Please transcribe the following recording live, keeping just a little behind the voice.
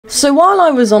So while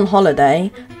I was on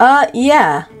holiday,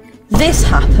 yeah, this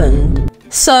happened.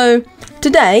 So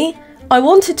today, I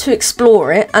wanted to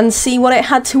explore it and see what it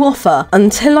had to offer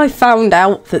until I found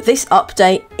out that this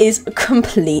update is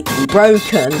completely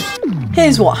broken.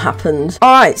 Here's what happened.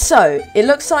 Alright, so it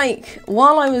looks like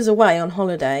while I was away on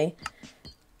holiday,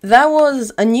 there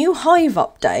was a new Hive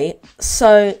update,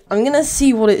 so I'm gonna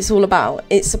see what it's all about.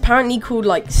 It's apparently called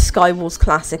like Skywars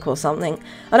Classic or something.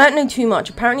 I don't know too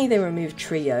much. Apparently they removed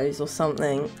trios or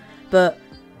something, but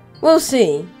we'll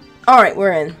see. Alright,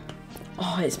 we're in.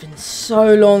 Oh, it's been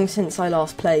so long since I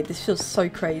last played. This feels so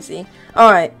crazy.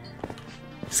 Alright,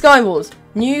 Skywars,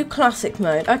 new classic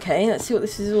mode. Okay, let's see what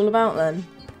this is all about then.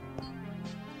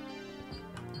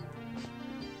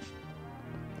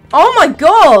 Oh my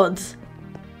god!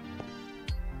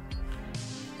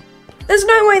 There's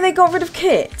no way they got rid of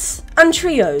kits and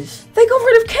trios. They got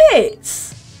rid of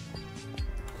kits.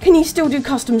 Can you still do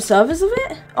custom servers of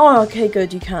it? Oh, okay,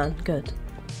 good, you can. Good.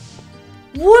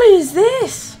 What is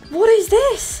this? What is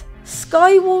this?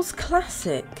 Skywars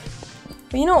Classic.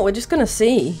 Well, you know what? We're just gonna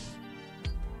see.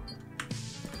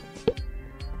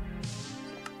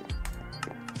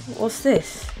 What's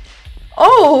this?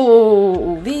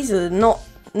 Oh, these are not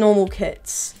normal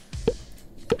kits.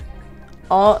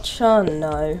 Archer,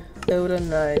 no. Builder,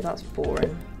 no. That's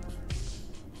boring.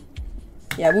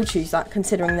 Yeah, we'll choose that,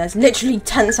 considering there's literally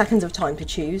 10 seconds of time to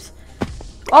choose.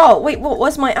 Oh, wait, what?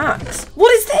 Where's my axe?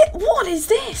 What is this? What is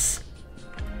this?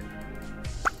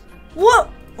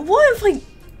 What? What have I...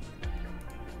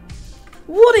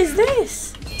 What is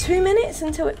this? 2 minutes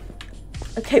until it...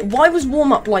 Okay, why was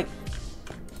warm-up like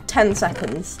 10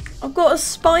 seconds? I've got a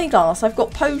spyglass, I've got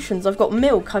potions, I've got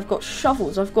milk, I've got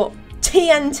shovels, I've got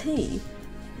TNT.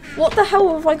 What the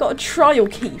hell have I got a trial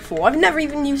key for? I've never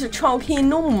even used a trial key in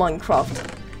normal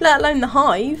Minecraft, let alone the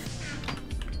Hive.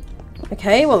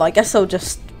 Okay, well, I guess I'll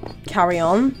just carry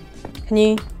on. Can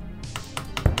you...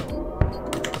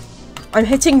 I'm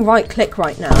hitting right click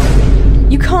right now.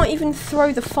 You can't even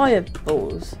throw the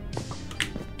fireballs.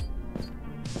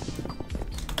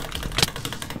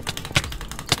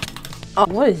 Oh,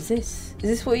 what is this? Is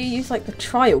this what you use like the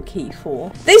trial key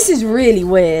for? This is really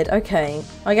weird. Okay,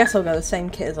 I guess I'll go the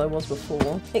same kit as I was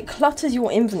before. It clutters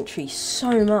your inventory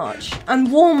so much.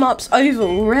 And warm-up's over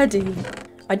already.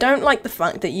 I don't like the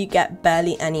fact that you get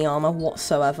barely any armor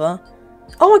whatsoever.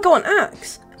 Oh, I got an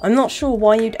axe. I'm not sure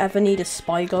why you'd ever need a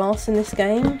spyglass in this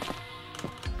game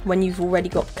when you've already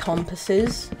got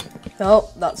compasses.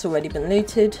 Oh, that's already been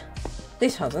looted.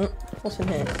 This hasn't. What's in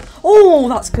here? Oh,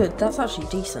 that's good. That's actually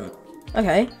decent.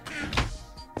 Okay.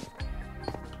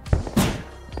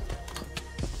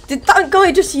 Did that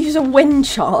guy just use a wind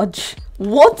charge?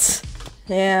 What?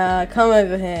 Yeah, come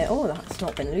over here. Oh, that's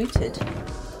not been looted.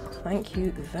 Thank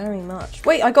you very much.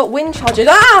 Wait, I got wind charges.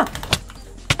 Ah!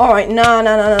 Alright,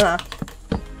 nah.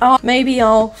 Maybe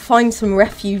I'll find some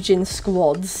refuge in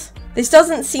squads. This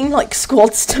doesn't seem like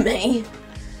squads to me.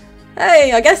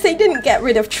 Hey, I guess they didn't get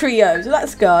rid of trios.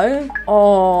 Let's go.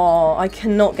 Oh, I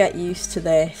cannot get used to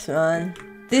this, man.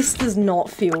 This does not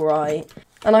feel right.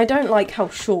 And I don't like how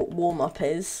short warm-up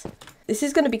is. This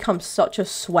is going to become such a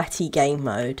sweaty game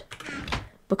mode.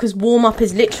 Because warm-up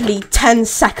is literally 10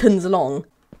 seconds long.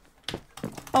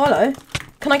 Oh, hello.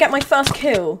 Can I get my first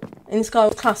kill in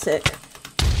Skywars Classic?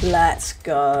 Let's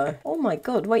go. Oh my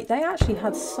god, wait, they actually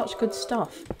had such good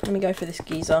stuff. Let me go for this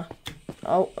geezer.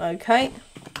 Oh, okay.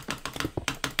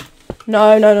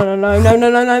 No.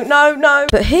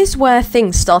 But here's where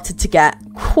things started to get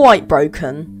quite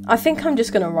broken. I think I'm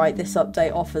just going to write this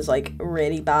update off as like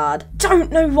really bad.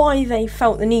 Don't know why they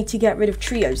felt the need to get rid of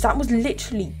trios. That was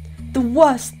literally the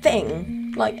worst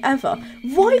thing like ever.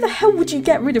 Why the hell would you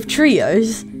get rid of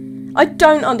trios? I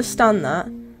don't understand that.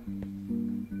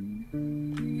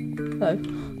 Oh.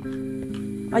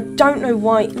 I don't know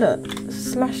why. Look,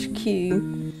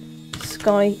 /Q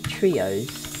Sky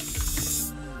Trios.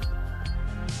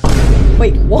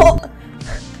 Wait, what?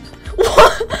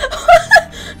 What?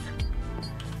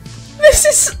 This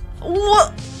is...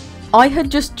 What? I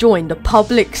had just joined a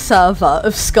public server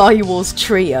of Skywars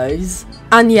Trios.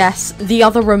 And yes, the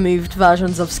other removed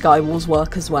versions of Skywars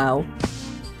work as well.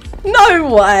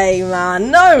 No way,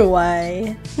 man. No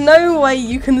way. No way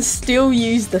you can still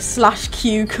use the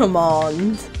 /Q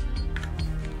command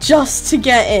just to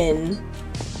get in.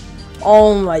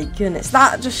 Oh my goodness,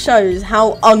 that just shows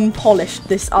how unpolished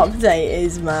this update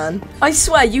is, man. I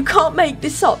swear, you can't make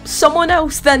this up. Someone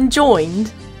else then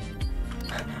joined.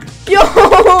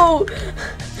 Yo!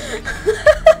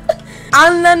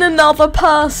 And then another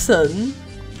person.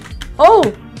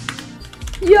 Oh!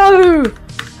 Yo!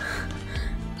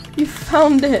 You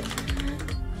found it.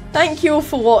 Thank you all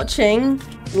for watching.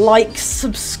 like,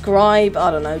 subscribe,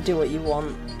 I don't know, do what you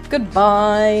want.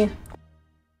 Goodbye.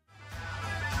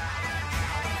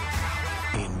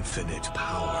 Infinite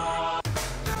power.